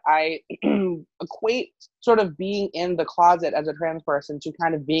I equate sort of being in the closet as a trans person to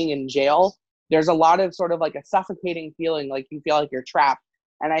kind of being in jail. There's a lot of sort of like a suffocating feeling, like you feel like you're trapped.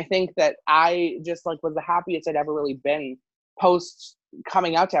 And I think that I just like was the happiest I'd ever really been post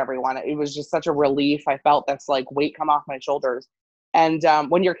coming out to everyone. It was just such a relief. I felt that's like weight come off my shoulders. And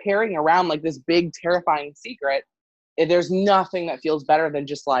when you're carrying around like this big, terrifying secret, there's nothing that feels better than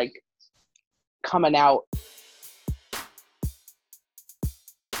just like coming out.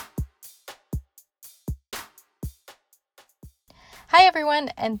 Hi, everyone,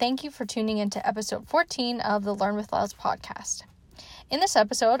 and thank you for tuning into episode 14 of the Learn with Lels podcast. In this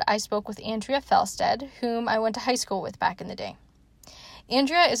episode, I spoke with Andrea Felstead, whom I went to high school with back in the day.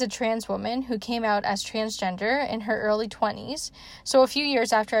 Andrea is a trans woman who came out as transgender in her early 20s, so a few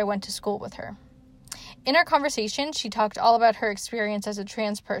years after I went to school with her. In our conversation, she talked all about her experience as a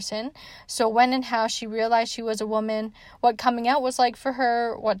trans person, so when and how she realized she was a woman, what coming out was like for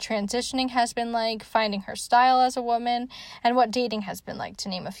her, what transitioning has been like, finding her style as a woman, and what dating has been like, to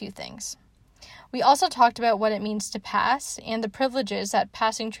name a few things. We also talked about what it means to pass and the privileges that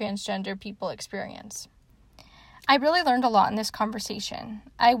passing transgender people experience. I really learned a lot in this conversation.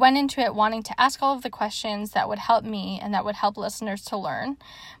 I went into it wanting to ask all of the questions that would help me and that would help listeners to learn,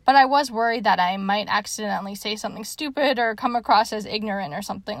 but I was worried that I might accidentally say something stupid or come across as ignorant or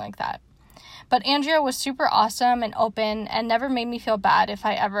something like that. But Andrea was super awesome and open and never made me feel bad if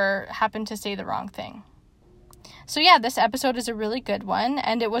I ever happened to say the wrong thing. So yeah, this episode is a really good one,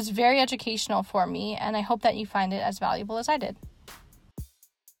 and it was very educational for me, and I hope that you find it as valuable as I did.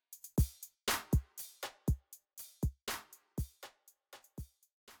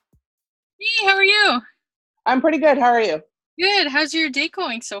 Hey, how are you? I'm pretty good. How are you? Good. How's your day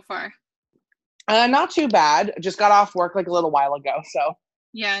going so far? Not too bad. Just got off work like a little while ago. So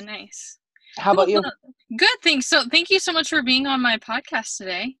Yeah, nice. how about you? Good, thanks. So thank you so much for being on my podcast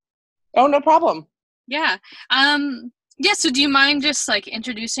today. Oh, no problem. Yeah. Yeah, so do you mind just like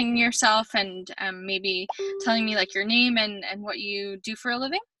introducing yourself and maybe telling me like your name and what you do for a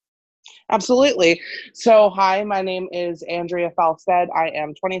living? Absolutely. So, hi, my name is Andrea Felstead. I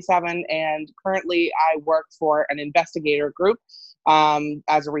am 27 and currently I work for an investigator group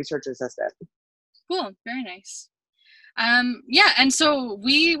as a research assistant. Cool. Very nice. Yeah, and so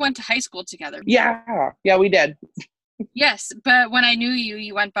we went to high school together. Yeah, we did. Yes, but when I knew you,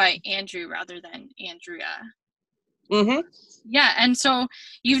 you went by Andrew rather than Andrea. Mm-hmm. Yeah, and so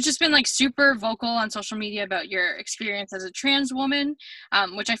you've just been like super vocal on social media about your experience as a trans woman,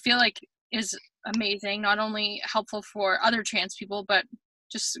 which I feel like is amazing, not only helpful for other trans people, but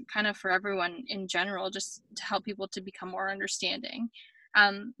just kind of for everyone in general, just to help people to become more understanding.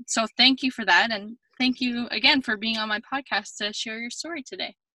 So thank you for that, and thank you again for being on my podcast to share your story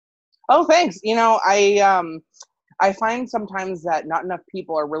today. Oh, thanks. I find sometimes that not enough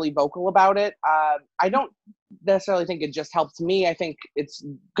people are really vocal about it. I don't necessarily think it just helps me. I think it's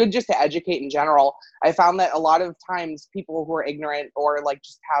good just to educate in general. I found that a lot of times people who are ignorant or like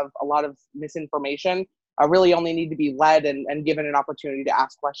just have a lot of misinformation really only need to be led and given an opportunity to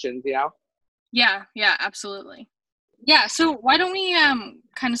ask questions, you know? Yeah, absolutely. Yeah, so why don't we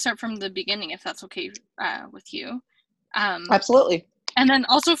kind of start from the beginning, if that's okay with you? Absolutely. And then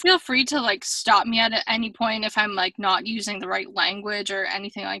also feel free to like stop me at any point if I'm like not using the right language or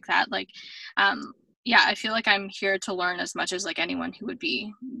anything like that. Like, yeah, I feel like I'm here to learn as much as like anyone who would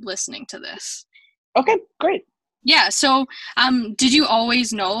be listening to this. Okay, great. Yeah, so did you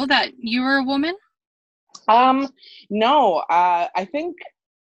always know that you were a woman? No, I think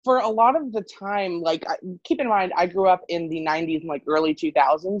for a lot of the time, like keep in mind, I grew up in the 90s and like early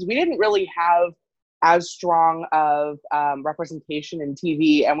 2000s. We didn't really have as strong of representation in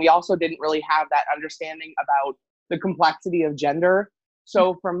TV. And we also didn't really have that understanding about the complexity of gender.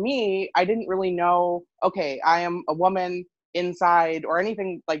 So for me, I didn't really know, okay, I am a woman inside or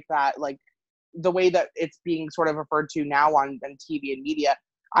anything like that, like the way that it's being sort of referred to now on TV and media.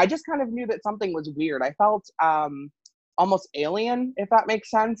 I just kind of knew that something was weird. I felt almost alien, if that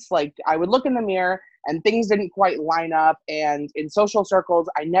makes sense. Like I would look in the mirror and things didn't quite line up. And in social circles,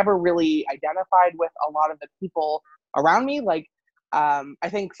 I never really identified with a lot of the people around me. Like, I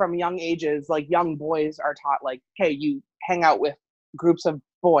think from young ages, like young boys are taught like, hey, you hang out with groups of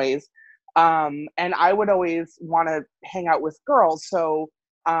boys. And I would always want to hang out with girls. So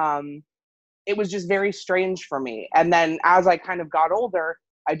it was just very strange for me. And then as I kind of got older,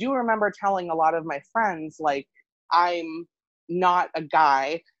 I do remember telling a lot of my friends, like, I'm not a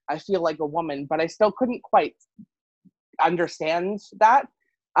guy. I feel like a woman, but I still couldn't quite understand that.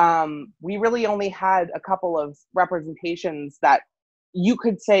 We really only had a couple of representations that you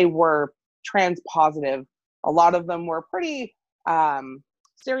could say were trans positive. A lot of them were pretty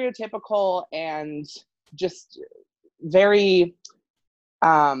stereotypical and just very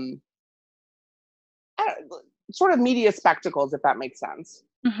sort of media spectacles, if that makes sense.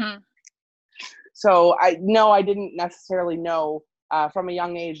 Mm-hmm. So I didn't necessarily know from a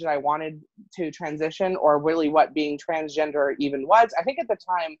young age that I wanted to transition, or really what being transgender even was. I think at the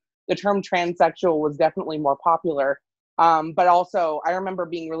time, the term transsexual was definitely more popular. But also, I remember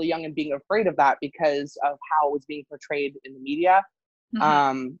being really young and being afraid of that because of how it was being portrayed in the media.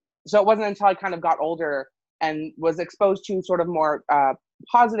 Mm-hmm. So it wasn't until I kind of got older and was exposed to sort of more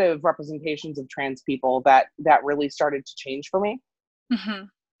positive representations of trans people that really started to change for me. Mm-hmm.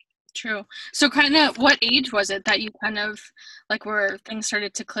 True. So kind of what age was it that you kind of like where things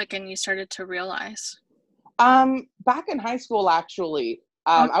started to click and you started to realize? Back in high school, actually,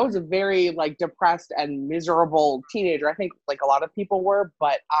 Okay. I was a very like depressed and miserable teenager. I think like a lot of people were,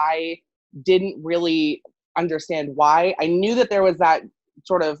 but I didn't really understand why. I knew that there was that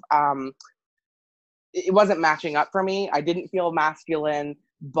sort of it wasn't matching up for me. I didn't feel masculine,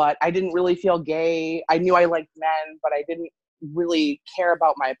 but I didn't really feel gay. I knew I liked men, but I didn't really care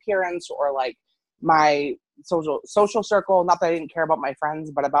about my appearance or like my social circle. Not that I didn't care about my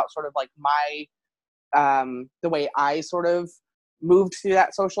friends, but about sort of like my the way I sort of moved through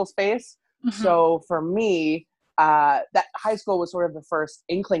that social space. Mm-hmm. So for me, that high school was sort of the first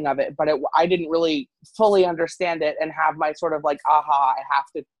inkling of it, but I didn't really fully understand it and have my sort of like, aha, I have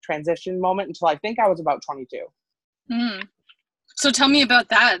to transition moment until I think I was about 22. Mm. So tell me about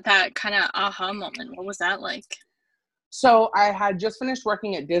that kind of aha moment. What was that like? So I had just finished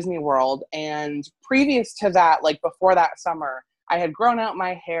working at Disney World, and previous to that, like before that summer, I had grown out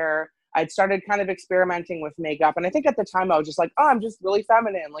my hair. I'd started kind of experimenting with makeup. And I think at the time I was just like, oh, I'm just really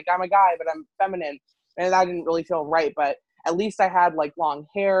feminine. Like I'm a guy, but I'm feminine. And that didn't really feel right. But at least I had like long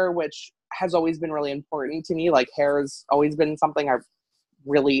hair, which has always been really important to me. Like hair has always been something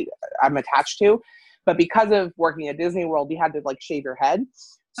I'm attached to. But because of working at Disney World, you had to like shave your head.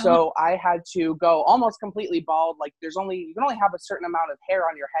 Oh. So I had to go almost completely bald. Like you can only have a certain amount of hair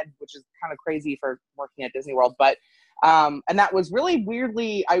on your head, which is kind of crazy for working at Disney World. But, and that was really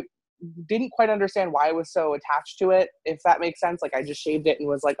weirdly, I didn't quite understand why I was so attached to it, if that makes sense. Like I just shaved it and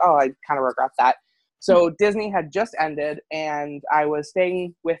was like, oh, I kind of regret that. So Disney had just ended and I was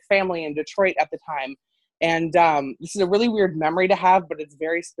staying with family in Detroit at the time. And this is a really weird memory to have, but it's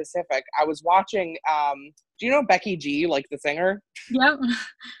very specific. I was watching, do you know Becky G, like the singer? Yep.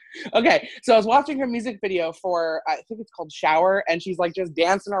 Okay, so I was watching her music video for, I think it's called Shower, and she's like just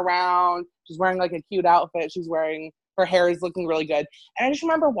dancing around. She's wearing like a cute outfit. Her hair is looking really good. And I just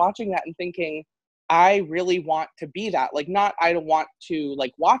remember watching that and thinking, I really want to be that. Like, not I don't want to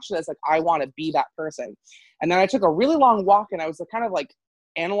like watch this, like I want to be that person. And then I took a really long walk and I was kind of like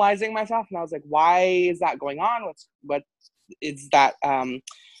analyzing myself, and I was like, why is that going on? What is that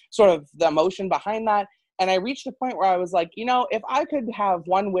sort of the emotion behind that? And I reached a point where I was like, if I could have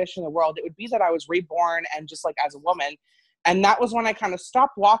one wish in the world, it would be that I was reborn and just like as a woman. And that was when I kind of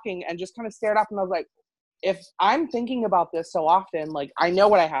stopped walking and just kind of stared up, and I was like, if I'm thinking about this so often, like I know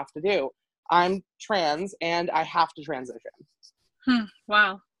what I have to do. I'm trans and I have to transition.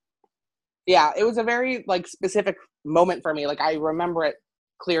 Wow. Yeah, it was a very like specific moment for me. Like I remember it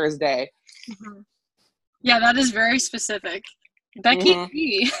clear as day. Mm-hmm. Yeah, that is very specific. Becky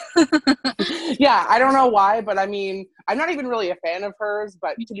G. Yeah, I don't know why, but I mean, I'm not even really a fan of hers,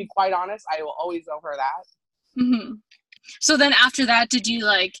 but to be quite honest, I will always owe her that. Mm-hmm. So then after that, did you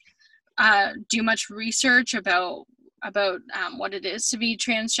like do much research about what it is to be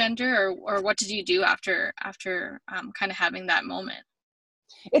transgender, or what did you do after kind of having that moment?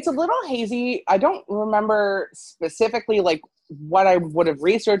 It's a little hazy. I don't remember specifically like what I would have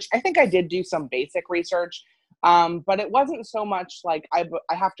researched. I think I did do some basic research, but it wasn't so much like I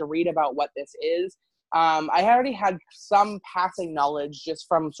have to read about what this is. I already had some passing knowledge just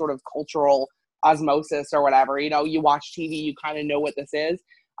from sort of cultural osmosis or whatever. You watch TV, you kind of know what this is.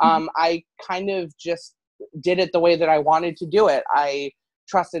 I kind of just did it the way that I wanted to do it. I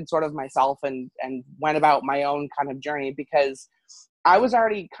trusted sort of myself and went about my own kind of journey, because I was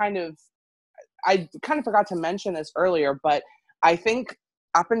already I kind of forgot to mention this earlier, but I think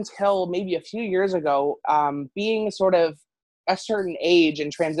up until maybe a few years ago, being sort of a certain age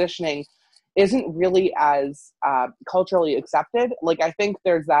and transitioning isn't really as culturally accepted. Like I think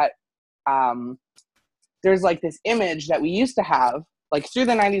there's that, there's like this image that we used to have like through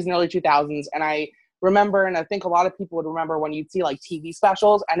the 90s and early 2000s. And I remember, and I think a lot of people would remember when you'd see like TV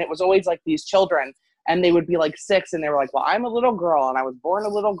specials and it was always like these children and they would be like 6 and they were like, well, I'm a little girl and I was born a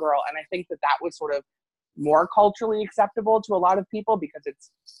little girl. And I think that was sort of more culturally acceptable to a lot of people because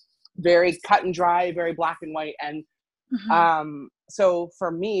it's very cut and dry, very black and white. And so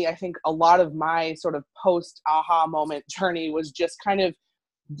for me, I think a lot of my sort of post aha moment journey was just kind of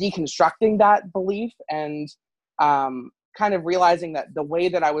deconstructing that belief and kind of realizing that the way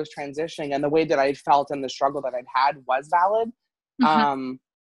that I was transitioning and the way that I felt and the struggle that I'd had was valid. Mm-hmm.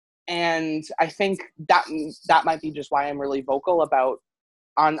 And I think that might be just why I'm really vocal about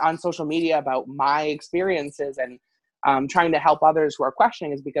on social media about my experiences and trying to help others who are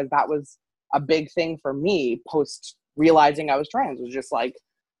questioning, is because that was a big thing for me post realizing I was trans. It was just like,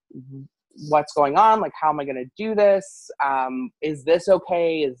 what's going on? Like, how am I going to do this? Is this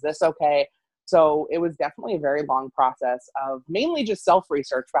okay? Is this okay? So it was definitely a very long process of mainly just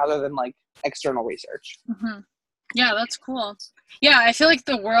self-research rather than like external research. Mm-hmm. Yeah, that's cool. Yeah, I feel like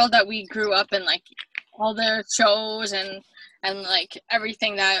the world that we grew up in, like all the shows and like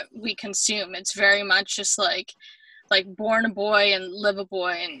everything that we consume, it's very much just like born a boy and live a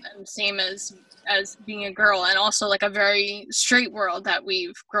boy, and same as being a girl, and also like a very straight world that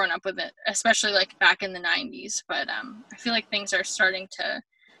we've grown up with, it, especially like back in the 90s. But I feel like things are starting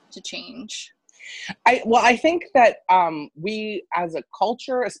to change. I think that we as a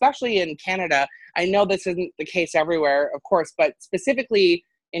culture, especially in Canada, I know this isn't the case everywhere, of course, but specifically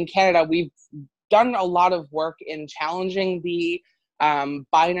in Canada, we've done a lot of work in challenging the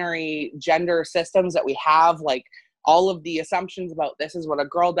binary gender systems that we have, like all of the assumptions about this is what a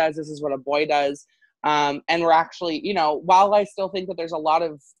girl does, this is what a boy does. And we're actually, you know, while I still think that there's a lot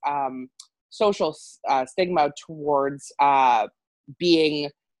of social stigma towards being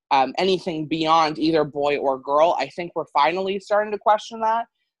anything beyond either boy or girl, I think we're finally starting to question that.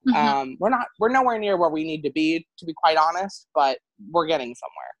 Mm-hmm. We're nowhere near where we need to be quite honest, but we're getting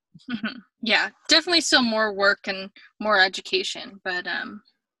somewhere. Mm-hmm. Yeah, definitely still more work and more education, but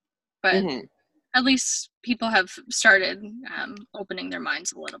Mm-hmm. at least people have started opening their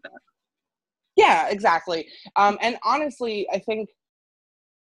minds a little bit. Yeah, exactly. And honestly, I think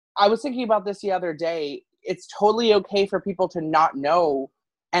I was thinking about this the other day. It's totally okay for people to not know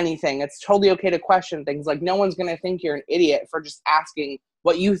anything. It's totally okay to question things. Like, no one's going to think you're an idiot for just asking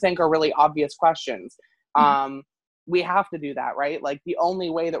what you think are really obvious questions. Mm-hmm. We have to do that, right? Like, the only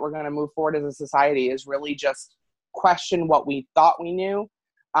way that we're going to move forward as a society is really just question what we thought we knew.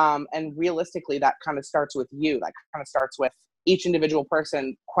 And realistically, that kind of starts with you. That kind of starts with each individual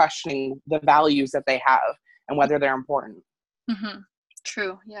person questioning the values that they have and whether they're important. Mm-hmm.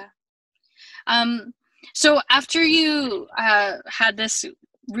 True. Yeah. So after you had this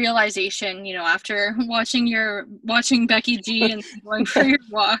realization, you know, after watching Becky G and going for your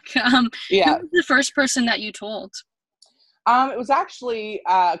walk, who Yeah. was the first person that you told? It was actually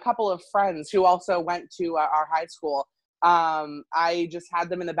a couple of friends who also went to our high school. I just had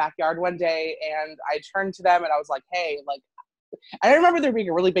them in the backyard one day and I turned to them and I was like, hey, like, I remember there being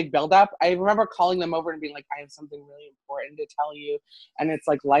a really big buildup. I remember calling them over and being like, I have something really important to tell you. And it's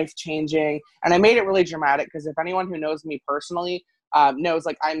like life changing. And I made it really dramatic because if anyone who knows me personally knows,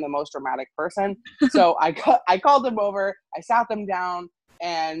 like, I'm the most dramatic person. So I called them over, I sat them down,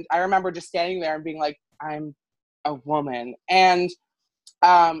 and I remember just standing there and being like, I'm a woman. And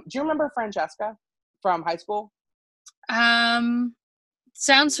do you remember Francesca from high school?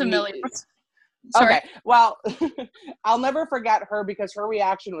 Sounds familiar. Sorry. Okay, well, I'll never forget her because her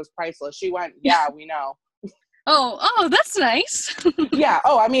reaction was priceless. She went, yeah, we know. Oh, that's nice. Yeah.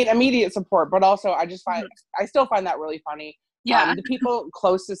 Oh, I mean, immediate support, but also I still find that really funny. Yeah. The people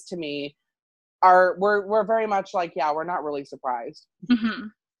closest to me we're very much like, yeah, we're not really surprised. Mm-hmm.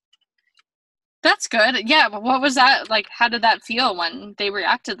 That's good. Yeah, but what was that like? How did that feel when they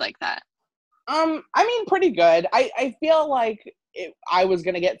reacted like that? I mean, pretty good. I feel like I was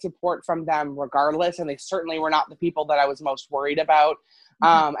going to get support from them regardless, and they certainly were not the people that I was most worried about.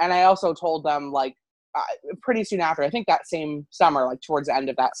 Mm-hmm. And I also told them, like, pretty soon after, I think that same summer, like towards the end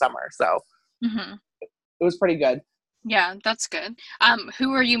of that summer. So Mm-hmm. it was pretty good. Yeah, that's good.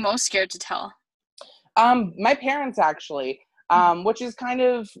 Who are you most scared to tell? My parents actually, which is kind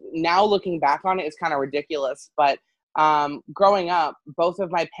of, now looking back on it, is kind of ridiculous. But growing up, both of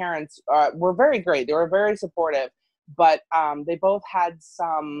my parents were very great. They were very supportive, but they both had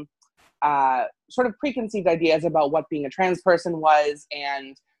some sort of preconceived ideas about what being a trans person was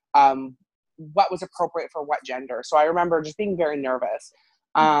and what was appropriate for what gender. So I remember just being very nervous.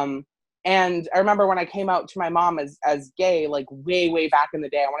 And I remember when I came out to my mom as gay, like way back in the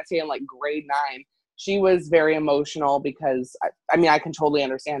day, I want to say in like grade 9, she was very emotional because I mean, I can totally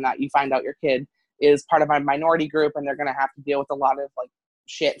understand that. You find out your kid is part of a minority group and they're going to have to deal with a lot of like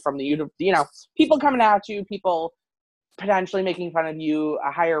shit from you know, people coming at you, people potentially making fun of you,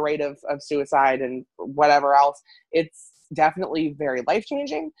 a higher rate of suicide and whatever else. It's definitely very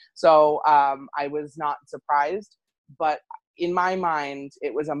life-changing. So I was not surprised, but in my mind,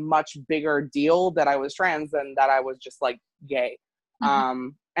 it was a much bigger deal that I was trans than that I was just like gay.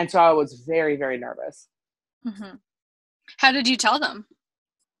 And so I was very, very nervous. How did you tell them?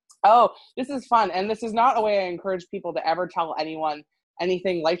 Oh, this is fun. And this is not a way I encourage people to ever tell anyone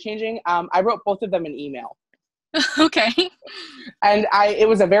anything life-changing. I wrote both of them an email. Okay. And it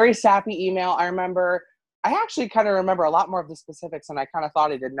was a very sappy email. I actually kind of remember a lot more of the specifics than I kind of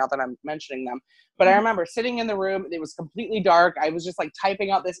thought I did now that I'm mentioning them. But I remember sitting in the room, it was completely dark. I was just like typing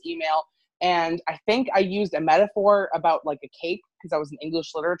out this email. And I think I used a metaphor about like a cake because I was an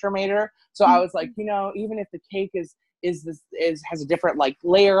English literature major. So I was like, you know, even if the cake has a different like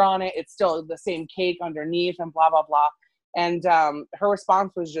layer on it, it's still the same cake underneath and blah, blah, blah. And her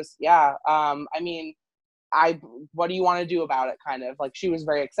response was just, yeah, I mean, what do you want to do about it? Kind of like, she was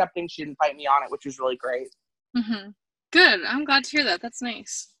very accepting. She didn't fight me on it, which was really great. Good. I'm glad to hear that. That's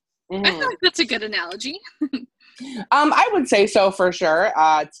nice. I feel like that's a good analogy. I would say so for sure.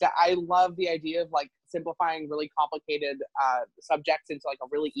 I love the idea of like simplifying really complicated subjects into like a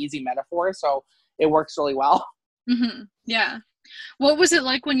really easy metaphor. So it works really well. Yeah. What was it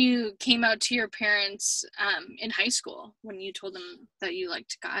like when you came out to your parents in high school, when you told them that you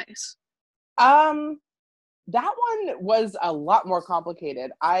liked guys? That one was a lot more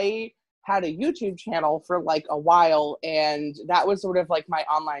complicated. I had a YouTube channel for like a while, and that was sort of like my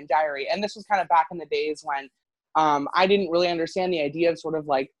online diary. And this was kind of back in the days when I didn't really understand the idea of sort of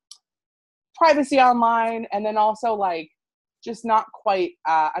like privacy online, and then also like just not quite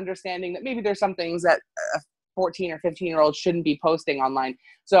understanding that maybe there's some things that a 14 or 15-year-old shouldn't be posting online.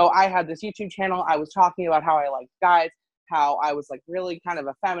 So I had this YouTube channel. I was talking about how I liked guys, how I was like really kind of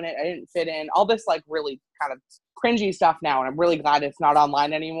effeminate. I didn't fit in, all this like really kind of cringy stuff now. And I'm really glad it's not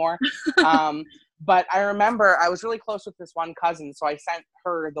online anymore. But I remember I was really close with this one cousin. So I sent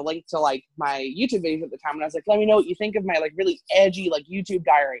her the link to like my YouTube videos at the time. And I was like, let me know what you think of my like really edgy like YouTube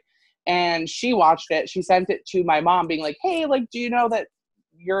diary. And she watched it. She sent it to my mom being like, hey, like, do you know that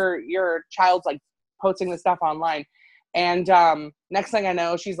your child's like posting this stuff online? And next thing I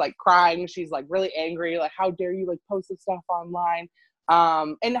know, she's like crying. She's like really angry. Like, how dare you like post this stuff online?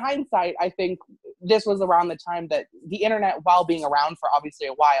 In hindsight, I think this was around the time that the internet, while being around for obviously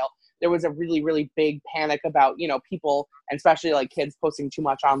a while, there was a really, really big panic about, you know, people, and especially like kids posting too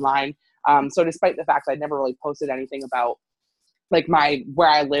much online. So despite the fact I'd never really posted anything about like where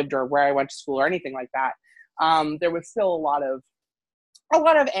I lived or where I went to school or anything like that, there was still a lot of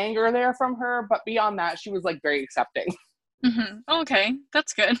anger there from her. But beyond that, she was like very accepting. Okay,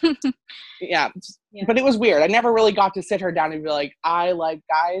 that's good. Yeah. But it was weird. I never really got to sit her down and be like, I like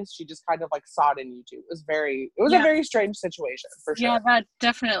guys. She just kind of like saw it in YouTube. It was a very strange situation for sure. Yeah, that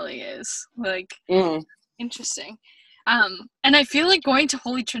definitely is like interesting. And I feel like going to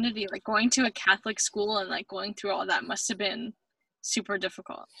Holy Trinity, like going to a Catholic school and like going through all that must have been super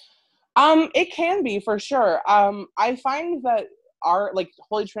difficult. It can be for sure. I find that our like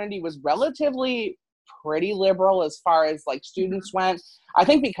Holy Trinity was relatively pretty liberal as far as like students went. I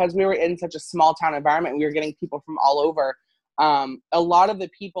think because we were in such a small town environment, we were getting people from all over. A lot of the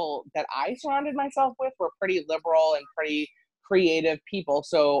people that I surrounded myself with were pretty liberal and pretty creative people.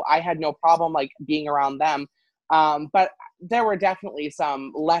 So I had no problem like being around them. But there were definitely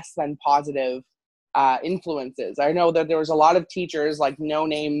some less than positive influences. I know that there was a lot of teachers, like no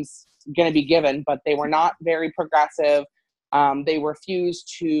names going to be given, but they were not very progressive. They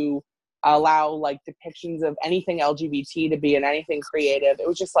refused to allow like depictions of anything LGBT to be in anything creative. It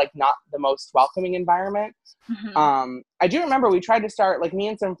was just like not the most welcoming environment. I do remember we tried to start, like me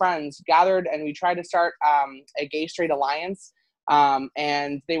and some friends gathered and we tried to start a gay straight alliance.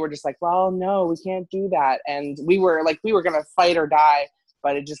 And they were just like, well, no, we can't do that. And we were going to fight or die,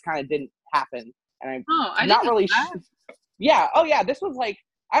 but it just kind of didn't happen. And I'm not really sure. Yeah. Oh yeah. This was like,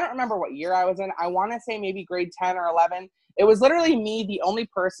 I don't remember what year I was in. I want to say maybe grade 10 or 11. It was literally me, the only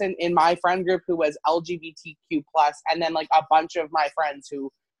person in my friend group who was LGBTQ+, and then like a bunch of my friends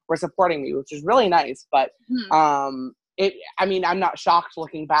who were supporting me, which is really nice. But I'm not shocked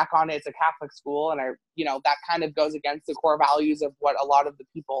looking back on it. It's a Catholic school, and that kind of goes against the core values of what a lot of the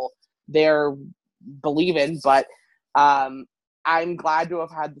people there believe in. But I'm glad to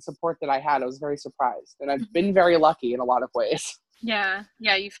have had the support that I had. I was very surprised, and I've been very lucky in a lot of ways. Yeah,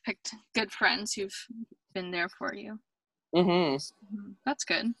 you've picked good friends who've been there for you. That's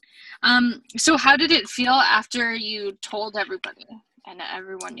good. So how did it feel after you told everybody and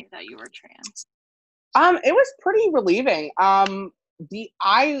everyone knew that you were trans? It was pretty relieving.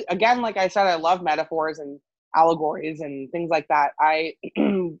 Again, like I said, I love metaphors and allegories and things like that. I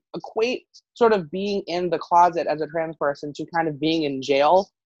equate sort of being in the closet as a trans person to kind of being in jail.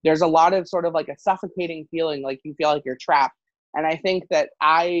 There's a lot of sort of like a suffocating feeling, like you feel like you're trapped. And I think that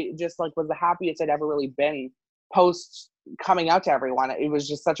I just like was the happiest I'd ever really been post coming out to everyone. It was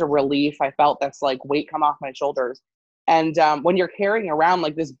just such a relief. I felt that's like weight come off my shoulders. And when you're carrying around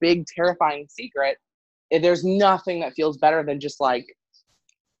like this big, terrifying secret, there's nothing that feels better than just like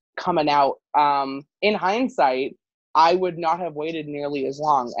coming out. In hindsight, I would not have waited nearly as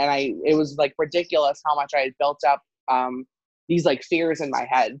long. And it was like ridiculous how much I had built up these like fears in my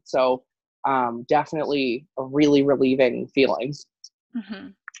head. So definitely a really relieving feeling. Mm-hmm.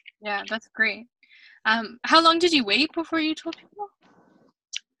 Yeah, that's great. How long did you wait before you told people?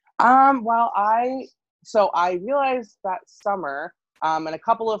 Well, I realized that summer, and a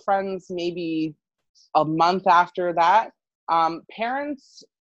couple of friends maybe a month after that. Parents,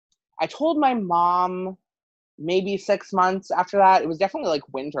 I told my mom maybe 6 months after that. It was definitely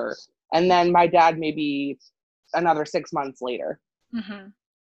like winter. And then my dad maybe another 6 months later. Mm-hmm.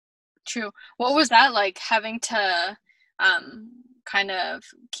 True. What was that like, having to kind of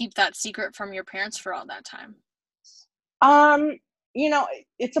keep that secret from your parents for all that time? You know,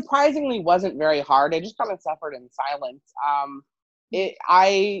 it surprisingly wasn't very hard. I just kind of suffered in silence.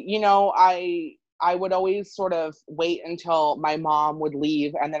 I would always sort of wait until my mom would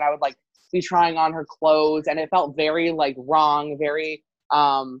leave, and then I would like be trying on her clothes, and it felt very like wrong, very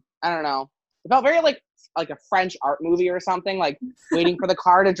I don't know. It felt very like a French art movie or something, like waiting for the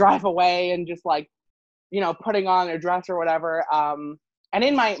car to drive away and just like, putting on a dress or whatever. And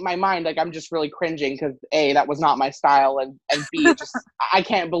in my mind, like, I'm just really cringing because A, that was not my style, and B, just I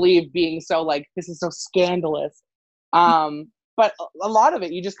can't believe being so like, this is so scandalous. But a lot of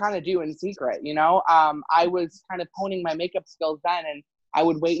it you just kind of do in secret, I was kind of honing my makeup skills then, and I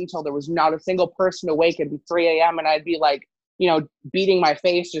would wait until there was not a single person awake. It'd be 3 a.m. and I'd be like, beating my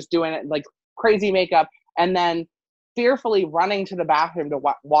face, just doing it like crazy makeup, and then fearfully running to the bathroom to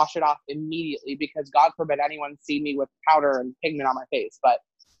wash it off immediately, because God forbid anyone see me with powder and pigment on my face. But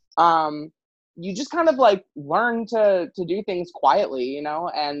you just kind of like learn to do things quietly, and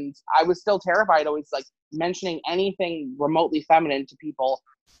I was still terrified always like mentioning anything remotely feminine to people,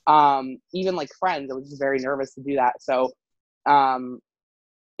 even like friends. I was just very nervous to do that. So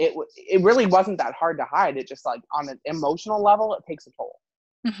it really wasn't that hard to hide. It just like on an emotional level, it takes a toll.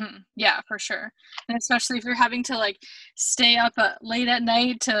 Mm-hmm. Yeah, for sure. And especially if you're having to like stay up late at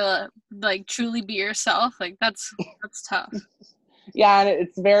night to like truly be yourself, like that's tough. Yeah, and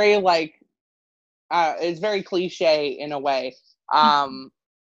it's very like it's very cliche in a way. Looking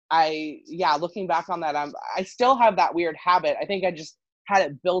back on that, I still have that weird habit. I think I just had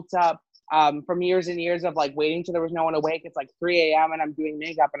it built up from years and years of like waiting till there was no one awake. It's like 3 a.m. and I'm doing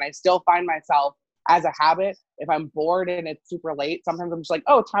makeup, and I still find myself as a habit, if I'm bored and it's super late, sometimes I'm just like,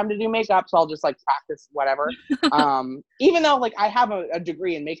 oh, time to do makeup. So I'll just like practice whatever. Even though like I have a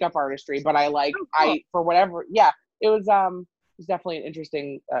degree in makeup artistry, but for whatever, it was definitely an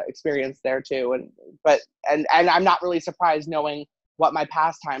interesting experience there too. And I'm not really surprised knowing what my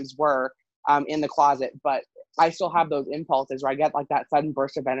pastimes were in the closet, but I still have those impulses where I get like that sudden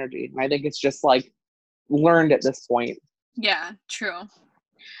burst of energy. And I think it's just like learned at this point. Yeah, true.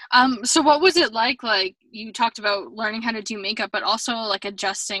 So what was it like you talked about learning how to do makeup, but also like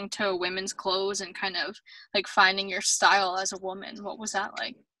adjusting to women's clothes and kind of like finding your style as a woman? What was that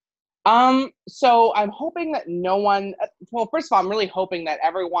like? So I'm hoping that no one, well, first of all, I'm really hoping that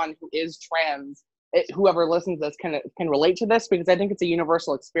everyone who is trans, whoever listens to this can relate to this, because I think it's a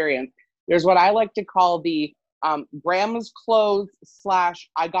universal experience. There's what I like to call the grandma's clothes / I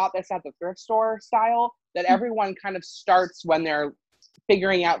got this at the thrift store style that everyone kind of starts when they're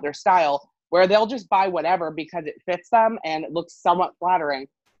figuring out their style, where they'll just buy whatever because it fits them and it looks somewhat flattering.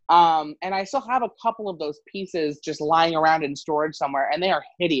 And I still have a couple of those pieces just lying around in storage somewhere, and they are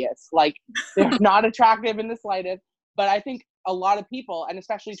hideous. Like, they're not attractive in the slightest. But I think a lot of people, and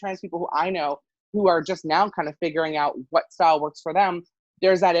especially trans people who I know, who are just now kind of figuring out what style works for them,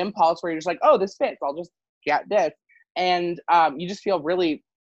 there's that impulse where you're just like, oh, this fits, I'll just get this. And you just feel really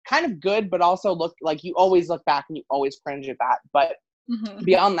kind of good, but also look like you always look back and you always cringe at that. But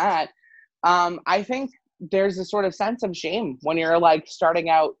beyond that, I think there's a sort of sense of shame when you're like starting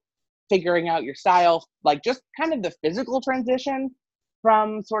out, figuring out your style, like just kind of the physical transition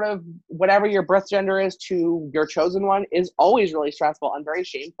from sort of whatever your birth gender is to your chosen one is always really stressful and very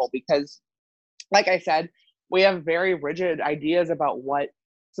shameful, because like I said, we have very rigid ideas about what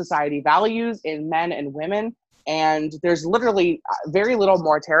society values in men and women. And there's literally very little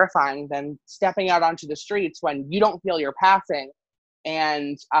more terrifying than stepping out onto the streets when you don't feel you're passing,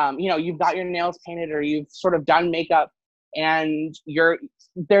 and you've got your nails painted or you've sort of done makeup, and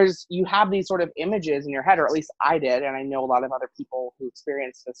you have these sort of images in your head, or at least I did, and I know a lot of other people who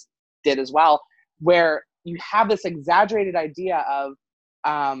experienced this did as well, where you have this exaggerated idea of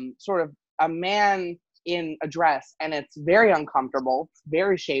sort of a man in a dress, and it's very uncomfortable, it's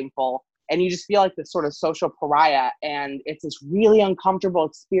very shameful, and you just feel like this sort of social pariah, and it's this really uncomfortable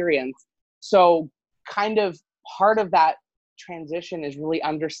experience. So kind of part of that transition is really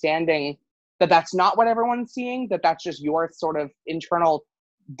understanding that that's not what everyone's seeing, that that's just your sort of internal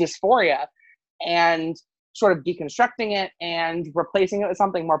dysphoria, and sort of deconstructing it and replacing it with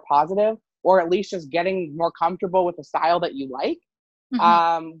something more positive, or at least just getting more comfortable with the style that you like.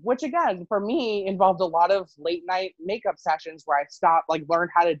 Which again, for me, involved a lot of late night makeup sessions where I stopped, like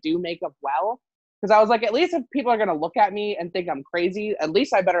learned how to do makeup well. Because I was like, at least if people are going to look at me and think I'm crazy, at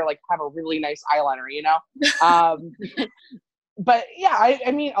least I better like have a really nice eyeliner, you know? But yeah,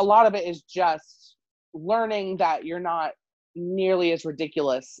 I mean, a lot of it is just learning that you're not nearly as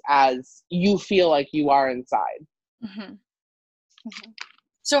ridiculous as you feel like you are inside. Mm-hmm. Mm-hmm.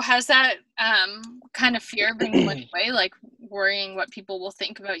 So has that kind of fear been went away, like worrying what people will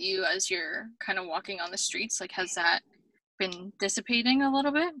think about you as you're kind of walking on the streets? Like, has that been dissipating a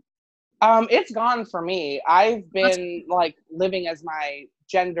little bit? It's gone for me. I've been like living as my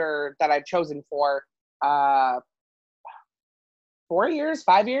gender that I've chosen for 4 years,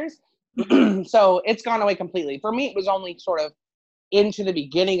 5 years. So it's gone away completely. For me, it was only sort of into the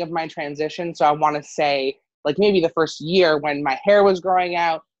beginning of my transition. So I want to say like maybe the first year when my hair was growing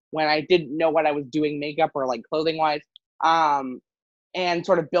out, when I didn't know what I was doing makeup or like clothing wise, and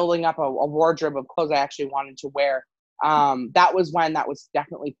sort of building up a wardrobe of clothes I actually wanted to wear. That was when that was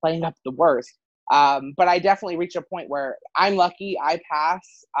definitely playing up the worst. But I definitely reached a point where I'm lucky, I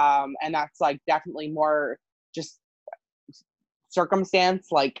pass. And that's like definitely more just circumstance.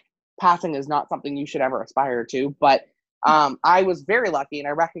 Like passing is not something you should ever aspire to, but I was very lucky, and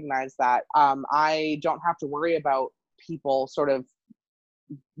I recognize that I don't have to worry about people sort of,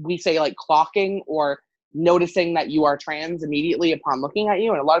 we say like clocking or noticing that you are trans immediately upon looking at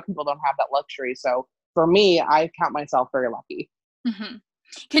you. And a lot of people don't have that luxury. So for me, I count myself very lucky. Mm-hmm.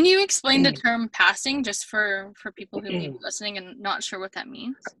 Can you explain the term passing just for people who may be listening and not sure what that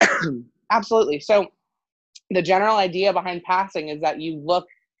means? Absolutely. So the general idea behind passing is that you look,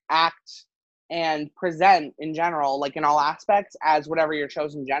 act, and present in general, like in all aspects, as whatever your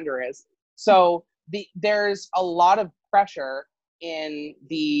chosen gender is. So there's a lot of pressure in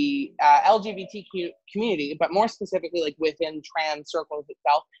the LGBTQ community, but more specifically, like within trans circles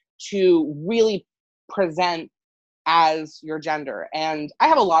itself, to really present as your gender. And I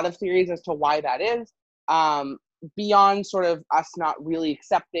have a lot of theories as to why that is, beyond sort of us not really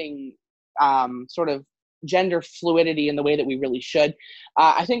accepting sort of gender fluidity in the way that we really should.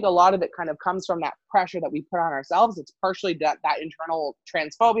 I think a lot of it kind of comes from that pressure that we put on ourselves. It's partially that internal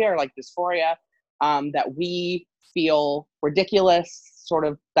transphobia or like dysphoria, that we feel ridiculous, sort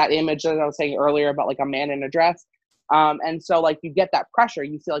of that image that I was saying earlier about like a man in a dress. And so like you get that pressure,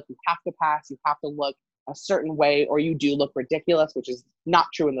 you feel like you have to pass, you have to look a certain way, or you do look ridiculous, which is not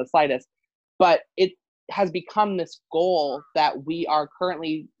true in the slightest. But it has become this goal that we are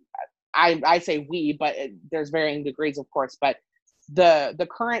currently, I say we, but there's varying degrees, of course, but the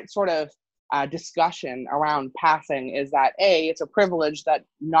current sort of discussion around passing is that it's a privilege that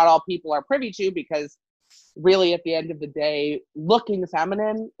not all people are privy to, because really at the end of the day, looking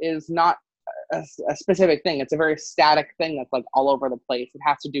feminine is not a specific thing. It's a very static thing that's like all over the place. It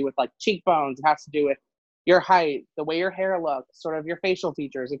has to do with like cheekbones, it has to do with your height, the way your hair looks, sort of your facial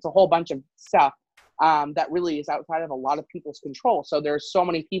features. It's a whole bunch of stuff that really is outside of a lot of people's control. So there's so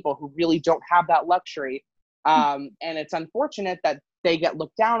many people who really don't have that luxury. And it's unfortunate that they get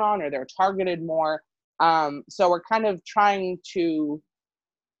looked down on or they're targeted more. So we're kind of trying to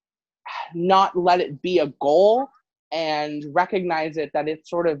not let it be a goal and recognize it that it's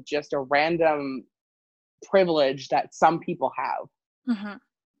sort of just a random privilege that some people have. Mm-hmm.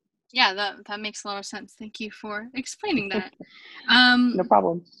 Yeah, that makes a lot of sense. Thank you for explaining that. No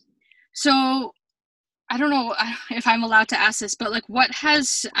problem. So I don't know if I'm allowed to ask this, but like, what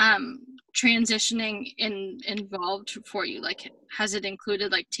has transitioning involved for you? Like, has it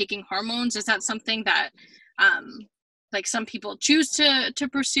included like taking hormones? Is that something that like some people choose to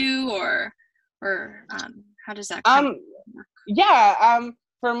pursue, or how does that kind of work? Yeah,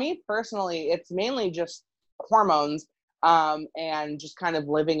 for me personally, it's mainly just hormones, and just kind of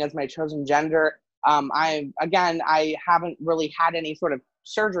living as my chosen gender. I haven't really had any sort of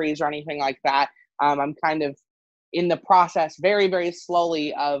surgeries or anything like that. I'm kind of in the process very, very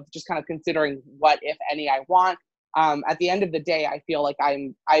slowly of just kind of considering what, if any, I want. At the end of the day, I feel like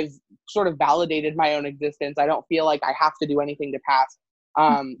I've sort of validated my own existence. I don't feel like I have to do anything to pass.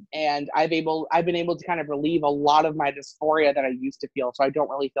 And I've been able to kind of relieve a lot of my dysphoria that I used to feel. So I don't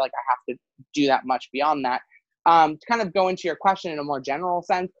really feel like I have to do that much beyond that. To kind of go into your question in a more general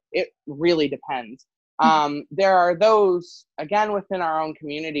sense, it really depends. There are those, again, within our own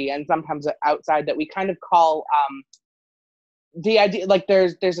community and sometimes outside, that we kind of call the idea, like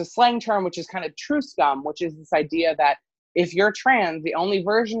there's a slang term, which is kind of true scum, which is this idea that if you're trans, the only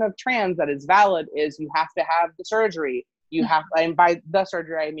version of trans that is valid is you have to have the surgery. You have, and by the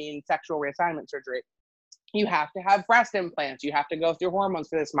surgery, I mean sexual reassignment surgery. You have to have breast implants. You have to go through hormones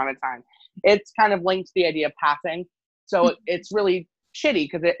for this amount of time. It's kind of linked to the idea of passing. So it's really shitty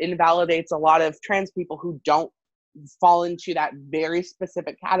because it invalidates a lot of trans people who don't fall into that very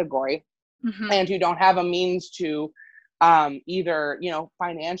specific category and who don't have a means to either,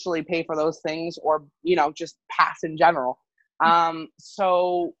 financially pay for those things or, just pass in general.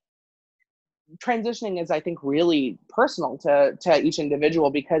 So transitioning is, I think, really personal to each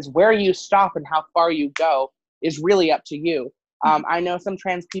individual, because where you stop and how far you go is really up to you. I know some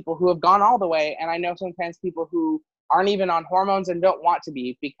trans people who have gone all the way, and I know some trans people who aren't even on hormones and don't want to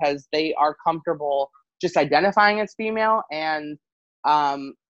be, because they are comfortable just identifying as female and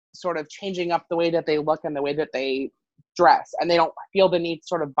sort of changing up the way that they look and the way that they dress, and they don't feel the need to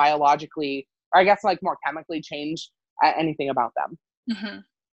sort of biologically, or I guess like more chemically, change anything about them.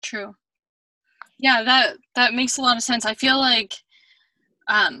 True. Yeah, that makes a lot of sense. I feel like,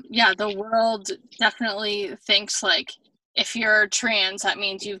 the world definitely thinks like if you're trans, that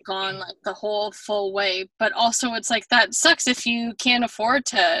means you've gone like the whole full way. But also, it's like that sucks if you can't afford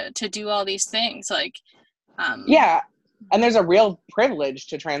to do all these things. Like, yeah, and there's a real privilege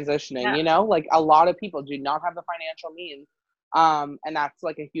to transitioning. Yeah. Like a lot of people do not have the financial means, and that's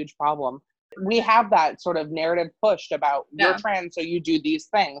like a huge problem. We have that sort of narrative pushed about you're trans, so you do these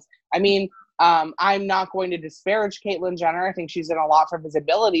things. I mean, I'm not going to disparage Caitlyn Jenner. I think she's in a lot for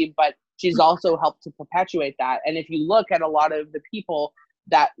visibility, but she's also helped to perpetuate that. And if you look at a lot of the people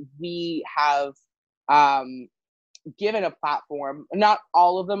that we have given a platform, not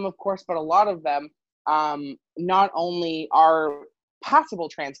all of them, of course, but a lot of them, not only are passable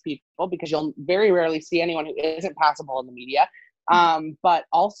trans people, because you'll very rarely see anyone who isn't passable in the media, but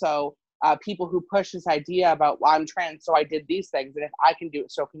also people who push this idea about, well, I'm trans, so I did these things, and if I can do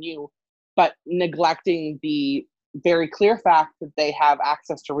it, so can you, but neglecting the very clear fact that they have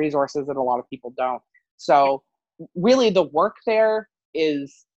access to resources that a lot of people don't. So really the work there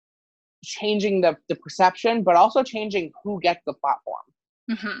is changing the perception, but also changing who gets the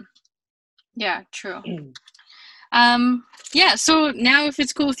platform. Yeah, true. So now, if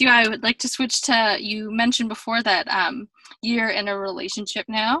it's cool with you, I would like to switch to, you mentioned before that you're in a relationship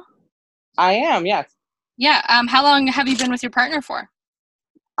now. I am, yes. Yeah. How long have you been with your partner for?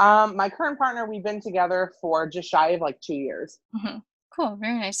 My current partner, we've been together for just shy of like 2 years. Cool.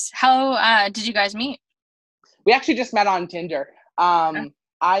 Very nice. How did you guys meet? We actually just met on Tinder.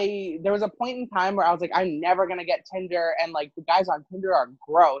 There was a point in time where I was like, I'm never going to get Tinder. And like the guys on Tinder are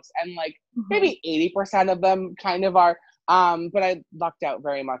gross. And like maybe 80% of them kind of are. But I lucked out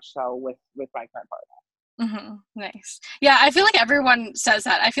very much so with my current partner. Nice. Yeah, I feel like everyone says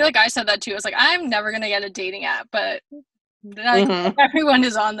that. I feel like I said that too. It's like, I'm never going to get a dating app, but everyone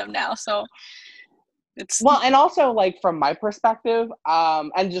is on them now. So it's. Well, and also like from my perspective,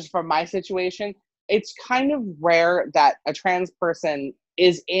 and just from my situation, it's kind of rare that a trans person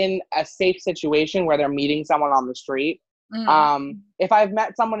is in a safe situation where they're meeting someone on the street. If I've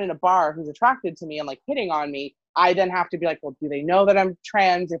met someone in a bar who's attracted to me and like hitting on me, I then have to be like, well, do they know that I'm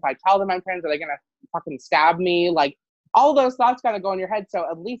trans? If I tell them I'm trans, are they gonna fucking stab me? Like all those thoughts kind of go in your head. So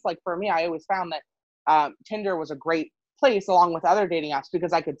at least like for me, I always found that Tinder was a great place along with other dating apps,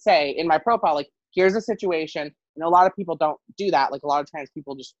 because I could say in my profile, like, here's a situation. And a lot of people don't do that. Like a lot of trans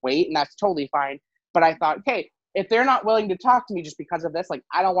people just wait, and that's totally fine. But I thought, hey, if they're not willing to talk to me just because of this, like,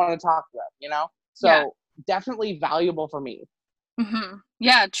 I don't want to talk to them, So definitely valuable for me.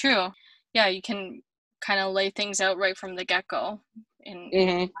 Yeah, true. Yeah, you can kind of lay things out right from the get-go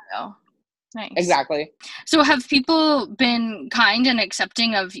in Nice. Exactly. So have people been kind and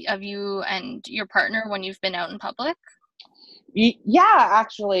accepting of you and your partner when you've been out in public? Yeah,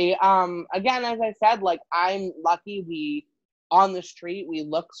 actually. Again, as I said, like, I'm lucky on the street, we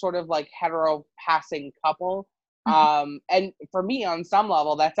look sort of like hetero passing couple. And for me, on some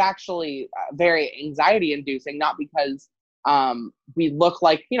level, that's actually very anxiety inducing, not because we look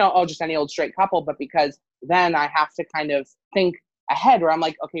like, just any old straight couple, but because then I have to kind of think ahead where I'm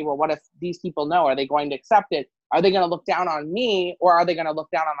like, okay, well, what if these people know? Are they going to accept it? Are they going to look down on me, or are they going to look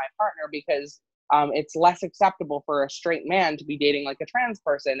down on my partner? Because it's less acceptable for a straight man to be dating like a trans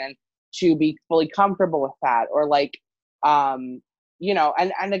person and to be fully comfortable with that. Or like,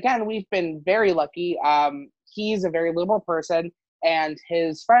 and again, we've been very lucky. He's a very liberal person, and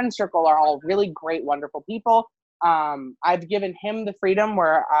his friend circle are all really great, wonderful people. I've given him the freedom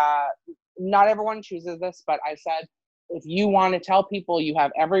where not everyone chooses this, but I said, if you want to tell people, you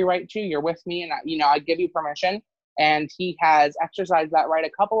have every right to. You're with me, and I give you permission. And he has exercised that right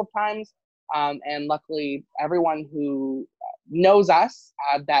a couple of times. And luckily, everyone who knows us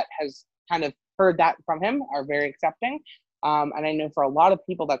that has kind of heard that from him are very accepting. And I know for a lot of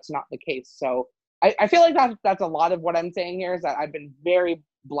people, that's not the case. So I feel like that's a lot of what I'm saying here, is that I've been very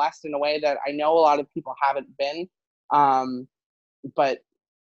blessed in a way that I know a lot of people haven't been. But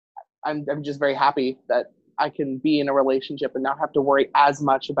I'm just very happy that I can be in a relationship and not have to worry as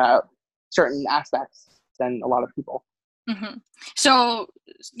much about certain aspects than a lot of people. Mm-hmm. So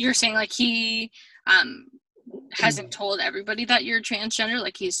you're saying like he hasn't told everybody that you're transgender?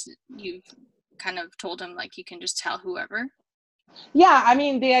 Like you've kind of told him like you can just tell whoever? Yeah, I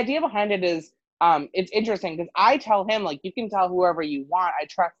mean, the idea behind it is it's interesting because I tell him, like, you can tell whoever you want. I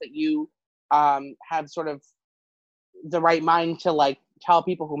trust that you have sort of the right mind to like tell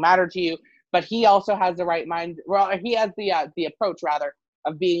people who matter to you, but he also has the right mind. Well, he has the approach rather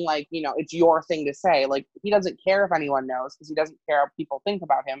of being like, it's your thing to say. Like, he doesn't care if anyone knows because he doesn't care what people think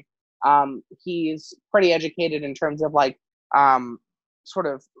about him. He's pretty educated in terms of like sort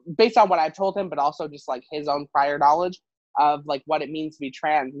of based on what I've told him, but also just like his own prior knowledge of like what it means to be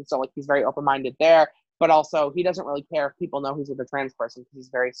trans. And so like he's very open-minded there, but also he doesn't really care if people know he's with a trans person because he's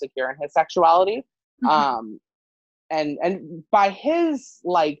very secure in his sexuality. Mm-hmm. And by his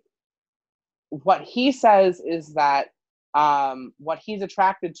like what he says is that what he's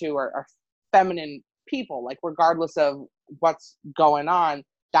attracted to are feminine people, like regardless of what's going on,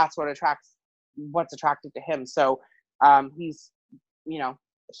 that's what's attracted to him. So he's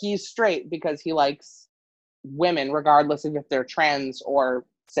straight because he likes women regardless of if they're trans or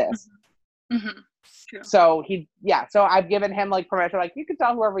cis. Mm-hmm. So so I've given him like permission, like, you can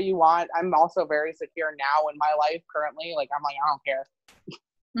tell whoever you want. I'm also very secure now in my life currently. Like, I'm like, I don't care.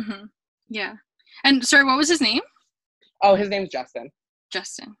 Mm-hmm. Yeah. And sorry, what was his name? Oh, his name's Justin.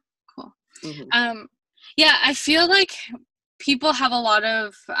 Justin. Cool. Mm-hmm. Yeah, I feel like people have a lot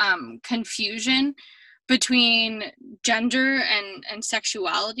of confusion between gender and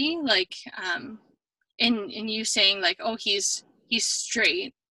sexuality. Like, in you saying like, oh, he's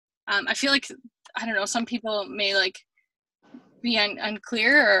straight. I feel like, I don't know, some people may like be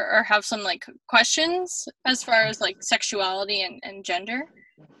unclear or have some like questions as far as like sexuality and gender.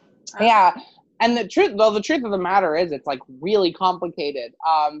 Yeah. And the truth of the matter is, it's like really complicated.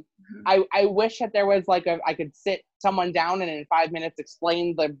 I wish that there was like I could sit someone down and in 5 minutes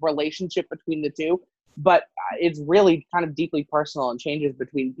explain the relationship between the two, but it's really kind of deeply personal and changes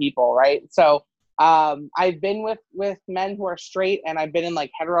between people, right? So I've been with men who are straight, and I've been in like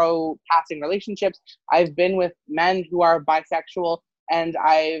hetero passing relationships. I've been with men who are bisexual, and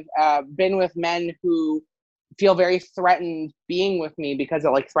I've been with men who feel very threatened being with me because it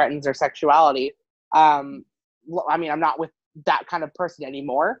like threatens their sexuality. I mean, I'm not with that kind of person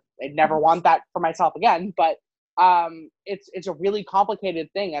anymore. I'd never want that for myself again, but it's a really complicated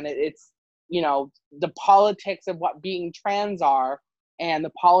thing, and it's the politics of what being trans are and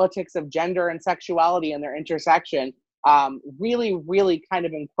the politics of gender and sexuality and their intersection really, really kind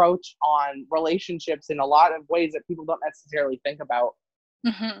of encroach on relationships in a lot of ways that people don't necessarily think about.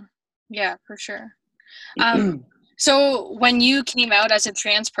 Mm-hmm. Yeah, for sure. So when you came out as a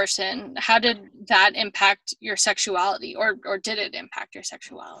trans person, how did that impact your sexuality, or did it impact your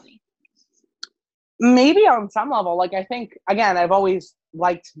sexuality? Maybe on some level. Like, I think, again, I've always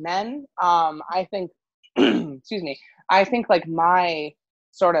liked men. I think, excuse me, I think like my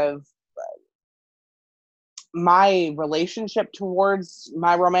relationship towards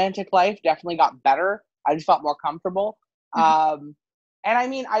my romantic life definitely got better. I just felt more comfortable. Mm-hmm. And I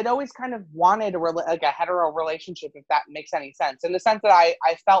mean, I'd always kind of wanted like a hetero relationship, if that makes any sense, in the sense that I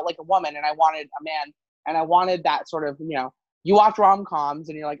felt like a woman and I wanted a man, and I wanted that sort of, you watch rom-coms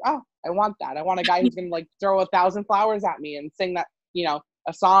and you're like, oh, I want that. I want a guy who's going to like throw 1,000 flowers at me and sing that,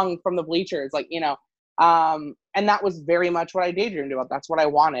 a song from the Bleachers, like, and that was very much what I daydreamed about. That's what I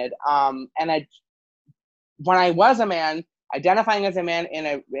wanted. And when I was a man, identifying as a man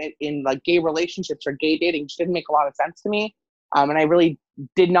in like gay relationships or gay dating just didn't make a lot of sense to me. And I really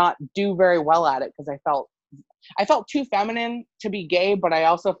did not do very well at it because I felt too feminine to be gay, but I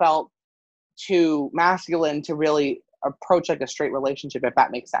also felt too masculine to really approach like a straight relationship, if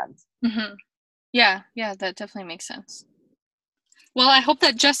that makes sense. Mm-hmm. Yeah, that definitely makes sense. Well, I hope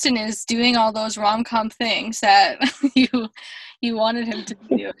that Justin is doing all those rom-com things that you wanted him to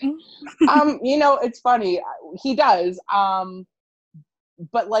be doing. It's funny. He does.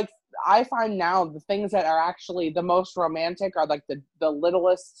 but like, I find now the things that are actually the most romantic are like the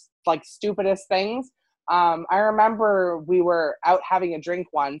littlest, like stupidest things. I remember we were out having a drink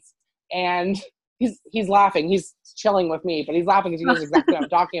once, and he's laughing. He's chilling with me, but he's laughing because he knows exactly what I'm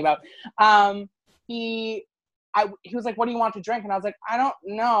talking about. He was like, "What do you want to drink?" And I was like, "I don't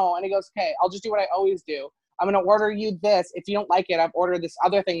know." And he goes, "Okay, I'll just do what I always do. I'm gonna order you this. If you don't like it, I've ordered this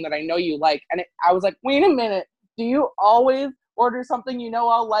other thing that I know you like." And I was like, "Wait a minute. Do you always order something you know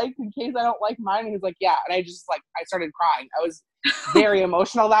I'll like in case I don't like mine?" And he's like, "Yeah." And I just like, I started crying. I was very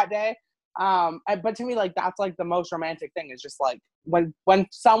emotional that day. But to me, like, that's like the most romantic thing, is just like when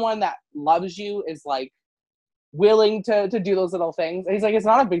someone that loves you is like willing to do those little things. And he's like, "It's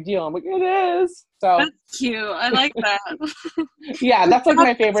not a big deal." I'm like, "It is." So That's cute. I like that. yeah, that's like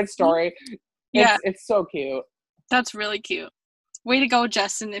my favorite story. Yeah, It's so cute. that's really cute. Way to go,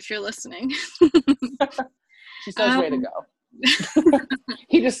 Justin, if you're listening. She says, "Way to go."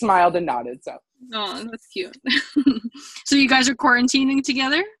 He just smiled and nodded. So Oh, that's cute. So you guys are quarantining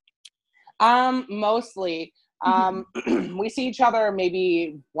together? Mostly. We see each other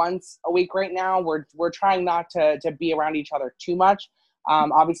maybe once a week right now. We're trying not to be around each other too much.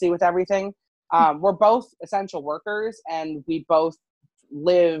 Obviously with everything. We're both essential workers, and we both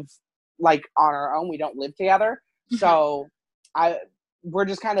live like on our own. We don't live together. So we're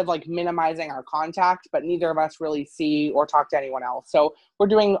just kind of like minimizing our contact, but neither of us really see or talk to anyone else. So we're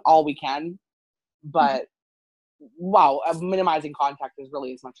doing all we can, but minimizing contact is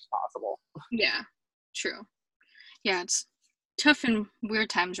really as much as possible. Yeah, true. Yeah, it's tough in weird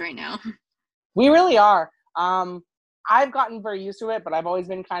times right now. We really are. I've gotten very used to it, but I've always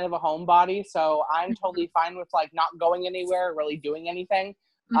been kind of a homebody, so I'm totally fine with like not going anywhere, really doing anything.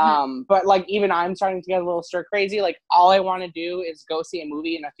 But like, even I'm starting to get a little stir crazy. Like, all I want to do is go see a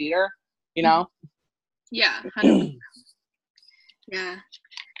movie in a theater, you know? Yeah, 100%. Yeah.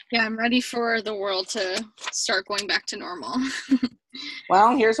 Yeah, I'm ready for the world to start going back to normal.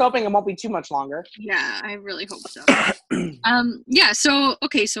 Well, here's hoping it won't be too much longer. Yeah, I really hope so. Yeah, so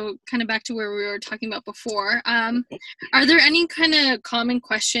kind of back to where we were talking about before. Are there any kind of common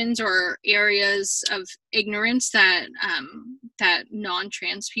questions or areas of ignorance that that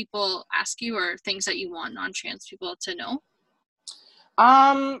non-trans people ask you, or things that you want non-trans people to know?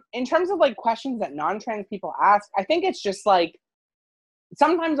 In terms of like questions that non-trans people ask, I think it's just like,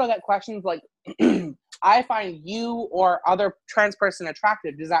 sometimes I'll get questions like, "I find you or other trans person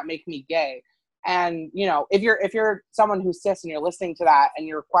attractive. Does that make me gay?" And, you know, if you're someone who's cis and you're listening to that and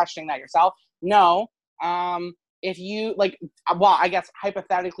you're questioning that yourself, no. If you like, well, I guess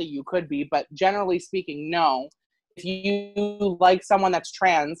hypothetically you could be, but generally speaking, no. If you like someone that's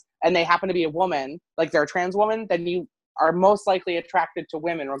trans and they happen to be a woman, like they're a trans woman, then you are most likely attracted to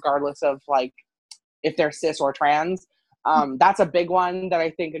women, regardless of like if they're cis or trans. That's a big one that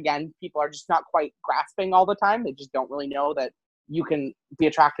I think, again, people are just not quite grasping all the time. They just don't really know that you can be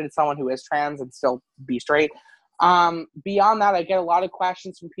attracted to someone who is trans and still be straight. Beyond that, I get a lot of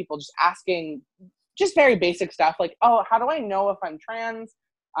questions from people just asking just very basic stuff like, "Oh, how do I know if I'm trans?"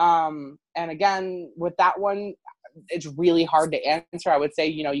 And again, with that one, it's really hard to answer. I would say,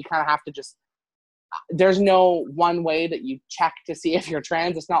 you know, you kind of have to just, there's no one way that you check to see if you're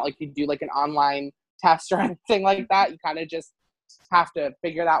trans. It's not like you do like an online test or anything like that. You kind of just have to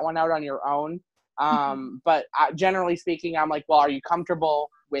figure that one out on your own. But generally speaking, I'm like, well, are you comfortable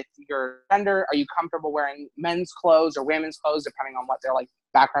with your gender? Are you comfortable wearing men's clothes or women's clothes, depending on what their like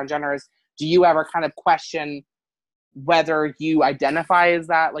background gender is? Do you ever kind of question whether you identify as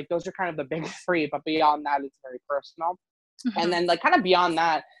that? Like, those are kind of the big three, but beyond that, it's very personal. And then like kind of beyond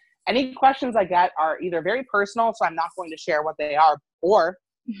that, any questions I get are either very personal, so I'm not going to share what they are, or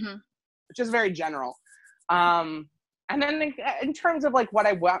just very general. And then in terms of like what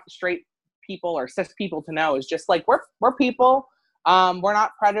I want straight people or cis people to know is just like, we're people. We're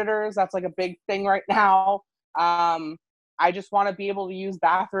not predators. That's like a big thing right now. I just want to be able to use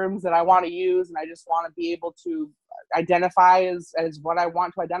bathrooms that I want to use, and I just want to be able to identify as what I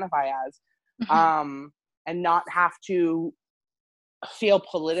want to identify as, and not have to feel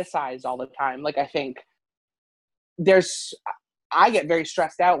politicized all the time. Like, I think I get very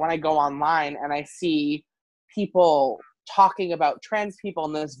stressed out when I go online and I see people talking about trans people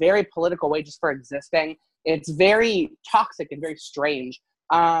in this very political way just for existing. It's very toxic and very strange.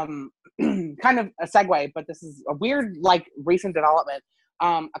 Kind of a segue, but this is a weird, like, recent development.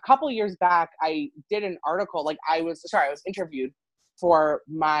 A couple years back, I did an article, like, I was interviewed for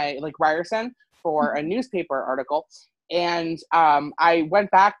my, like, Ryerson for a newspaper article. And I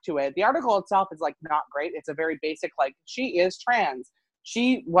went back to it. The article itself is like not great. It's a very basic, like, she is trans.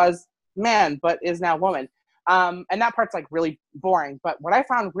 She was man, but is now woman. And that part's like really boring. But what I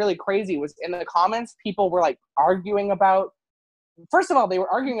found really crazy was in the comments, people were like arguing about, first of all, they were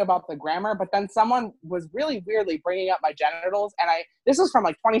arguing about the grammar, but then someone was really weirdly bringing up my genitals. And this was from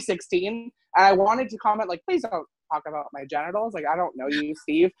like 2016. And I wanted to comment like, please don't talk about my genitals. Like, I don't know you,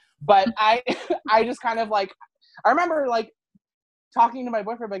 Steve. But I just kind of like, I remember like talking to my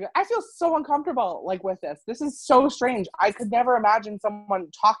boyfriend, like, I feel so uncomfortable like with this. This is so strange. I could never imagine someone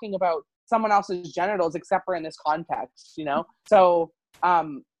talking about someone else's genitals except for in this context, you know? So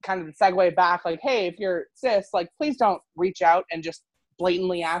kind of the segue back, like, hey, if you're cis, like, please don't reach out and just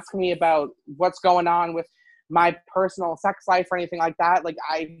blatantly ask me about what's going on with my personal sex life or anything like that. Like,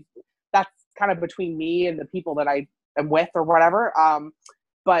 that's kind of between me and the people that I am with or whatever.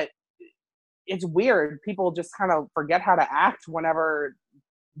 But it's weird. People just kind of forget how to act whenever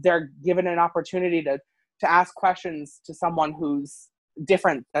they're given an opportunity to ask questions to someone who's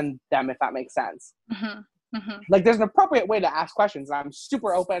different than them, if that makes sense. Like, there's an appropriate way to ask questions. And I'm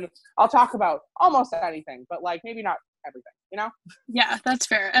super open. I'll talk about almost anything, but like maybe not everything, you know? Yeah, that's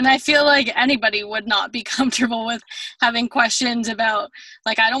fair. And I feel like anybody would not be comfortable with having questions about,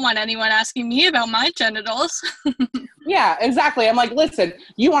 like, I don't want anyone asking me about my genitals. Yeah, exactly. I'm like, listen,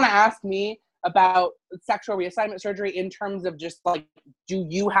 you want to ask me about sexual reassignment surgery in terms of just like, do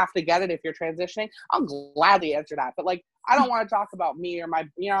you have to get it if you're transitioning? I'll gladly answer that. But like, I don't want to talk about me or my,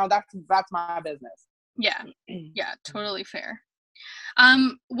 you know, that's my business. Yeah. Yeah, totally fair.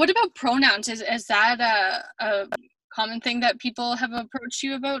 What about pronouns? Is that a common thing that people have approached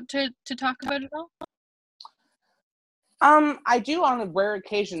you about to talk about at all? I do on a rare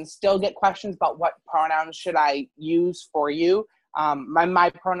occasion still get questions about what pronouns should I use for you.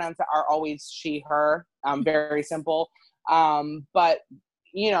 My pronouns are always she, her, very simple. But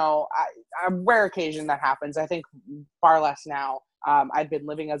you know, a rare occasion that happens. I think far less now. I've been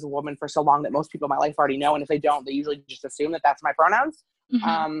living as a woman for so long that most people in my life already know. And if they don't, they usually just assume that that's my pronouns.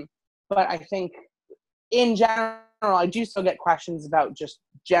 But I think in general, I do still get questions about just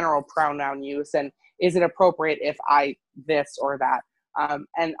general pronoun use and is it appropriate if I this or that.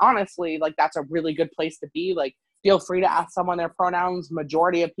 And honestly, like, that's a really good place to be. Like, feel free to ask someone their pronouns.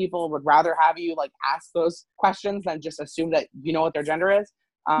 Majority of people would rather have you like ask those questions than just assume that you know what their gender is.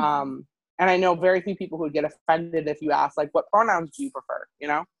 And I know very few people who would get offended if you ask, like, what pronouns do you prefer, you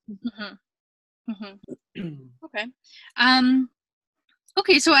know? Okay.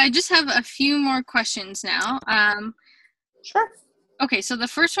 Okay, so I just have a few more questions now. Sure. Okay, so the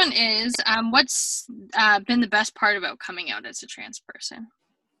first one is, what's been the best part about coming out as a trans person?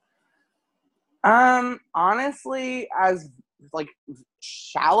 Honestly, as like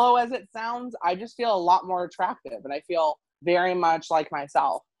shallow as it sounds, I just feel a lot more attractive and I feel very much like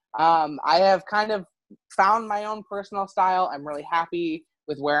myself. I have kind of found my own personal style. I'm really happy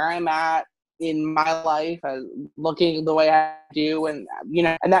with where I'm at in my life, looking the way I do, and you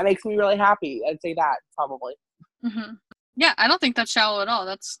know, and that makes me really happy. I'd say that probably. Yeah, I don't think that's shallow at all.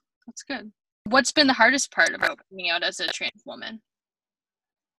 That's good. What's been the hardest part about coming out as a trans woman?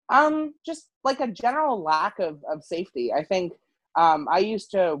 Just like a general lack of safety. I think I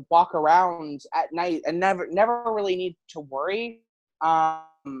used to walk around at night and never really need to worry.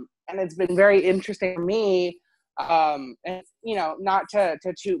 And it's been very interesting for me. And you know, not to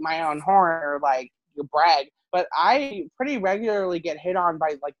toot my own horn or like brag, but I pretty regularly get hit on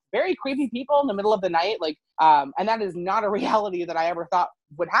by like very creepy people in the middle of the night. Like, and that is not a reality that I ever thought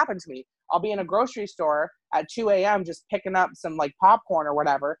would happen to me. I'll be in a grocery store at 2 a.m. just picking up some like popcorn or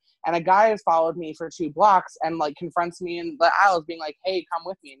whatever, and a guy has followed me for 2 blocks and like confronts me in the aisles being like, hey, come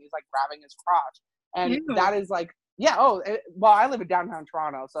with me. And he's like grabbing his crotch. And Ew. that is like, yeah, well, I live in downtown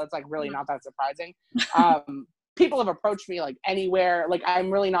Toronto, so it's like really not that surprising. People have approached me like anywhere. Like, I'm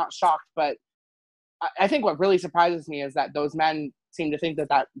really not shocked, but I think what really surprises me is that those men seem to think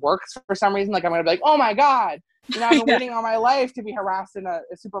that works for some reason. Like, I'm going to be like, oh my God, you know, I've been waiting all my life to be harassed in a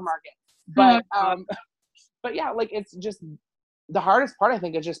supermarket. But, but yeah, like, it's just the hardest part, I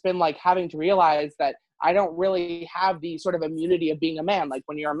think, has just been like having to realize that I don't really have the sort of immunity of being a man. Like,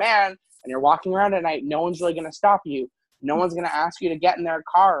 when you're a man and you're walking around at night, no one's really going to stop you. No one's going to ask you to get in their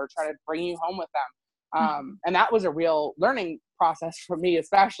car or try to bring you home with them. And that was a real learning process for me,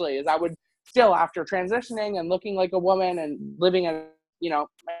 especially, as I would still, after transitioning and looking like a woman and living a, you know,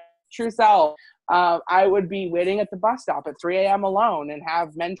 my true self, I would be waiting at the bus stop at 3 a.m. alone and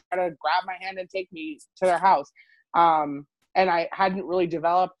have men try to grab my hand and take me to their house. And I hadn't really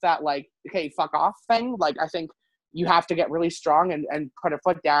developed that, like, okay, fuck off thing. Like, I think you have to get really strong and put a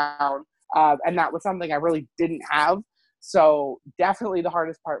foot down. And that was something I really didn't have. So definitely the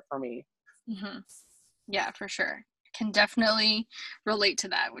hardest part for me. Yeah, for sure. Can definitely relate to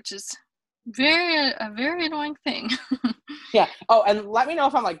that, which is A very annoying thing. Yeah. Oh, and let me know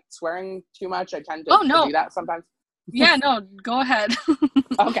if I'm like swearing too much. I tend Oh, to no. do that sometimes. Yeah, no, go ahead.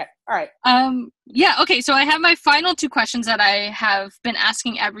 Okay. All right. Yeah, okay, so I have my final two questions that I have been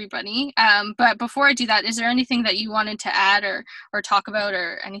asking everybody. But before I do that, is there anything that you wanted to add or talk about,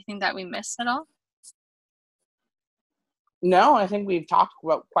 or anything that we missed at all? No, I think we've talked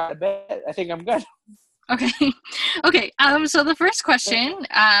about quite a bit. I think I'm good. Okay. Okay. So the first question,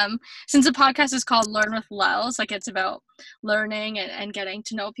 since the podcast is called Learn with Lels, like it's about learning and getting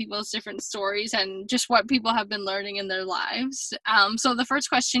to know people's different stories and just what people have been learning in their lives. So the first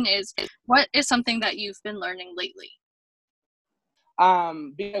question is, what is something that you've been learning lately?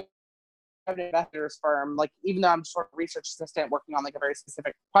 Because an investors firm, like even though I'm sort of research assistant working on like a very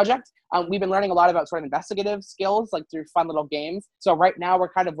specific project, we've been learning a lot about sort of investigative skills, like through fun little games. So right now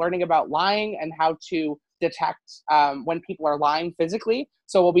we're kind of learning about lying and how to detect when people are lying physically.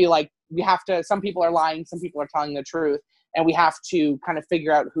 So we'll be like, some people are lying, some people are telling the truth, and we have to kind of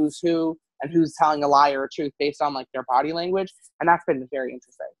figure out who's who and who's telling a lie or a truth based on like their body language. And that's been very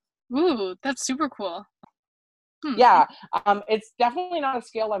interesting. Ooh, that's super cool. Yeah, it's definitely not a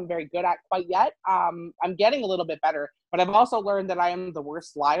skill I'm very good at quite yet. I'm getting a little bit better, but I've also learned that I am the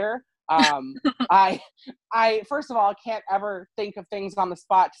worst liar. I, I first of all can't ever think of things on the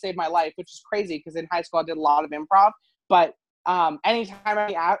spot to save my life, which is crazy because in high school I did a lot of improv. But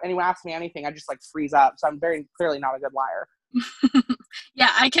anytime anyone asks me anything, I just like freeze up. So I'm very clearly not a good liar. Yeah,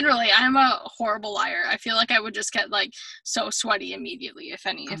 I can relate. I'm a horrible liar. I feel like I would just get like so sweaty immediately if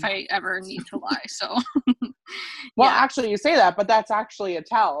I ever need to lie. So Well, yeah. actually, you say that, but that's actually a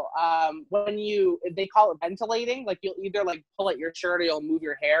tell. They call it ventilating. Like you'll either like pull at your shirt or you'll move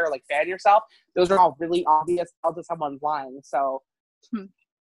your hair or like fan yourself. Those are all really obvious tells that someone's lying. So,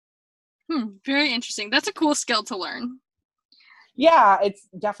 Very interesting. That's a cool skill to learn. yeah, it's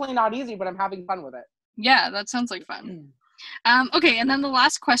definitely not easy, but I'm having fun with it. Yeah, that sounds like fun. Okay, and then the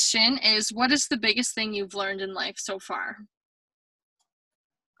last question is, what is the biggest thing you've learned in life so far?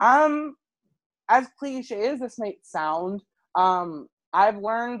 As cliche as this might sound, I've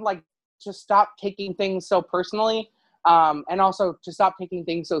learned like to stop taking things so personally, and also to stop taking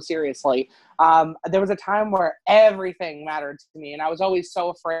things so seriously. There was a time where everything mattered to me, and I was always so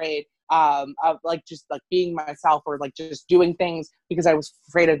afraid of like just like being myself or like just doing things because I was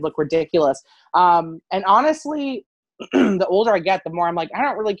afraid I'd look ridiculous. And honestly, the older I get, the more I'm like, I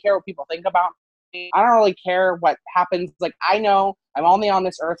don't really care what people think about me. I don't really care what happens. Like I know I'm only on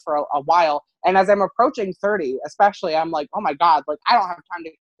this earth for a while. And as I'm approaching 30, especially, I'm like, oh my God, like I don't have time to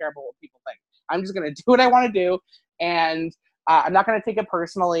care about what people think. I'm just going to do what I want to do. And I'm not going to take it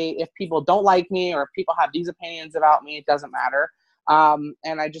personally. If people don't like me or if people have these opinions about me, it doesn't matter.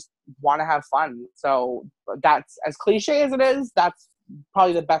 And I just want to have fun. So that's as cliche as it is. That's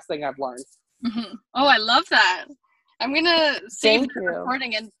probably the best thing I've learned. Mm-hmm. Oh, I love that. I'm going to save Thank the you.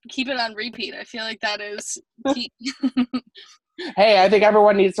 recording and keep it on repeat. I feel like that is key. Hey, I think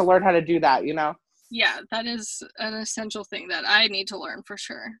everyone needs to learn how to do that, you know? Yeah, that is an essential thing that I need to learn for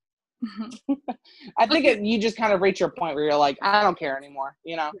sure. I think Okay. you just kind of reach your point where you're like, I don't care anymore,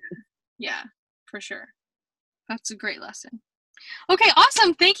 you know? Yeah, for sure. That's a great lesson. Okay,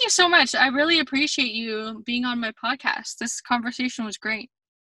 awesome. Thank you so much. I really appreciate you being on my podcast. This conversation was great.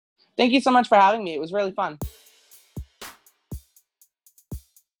 Thank you so much for having me. It was really fun.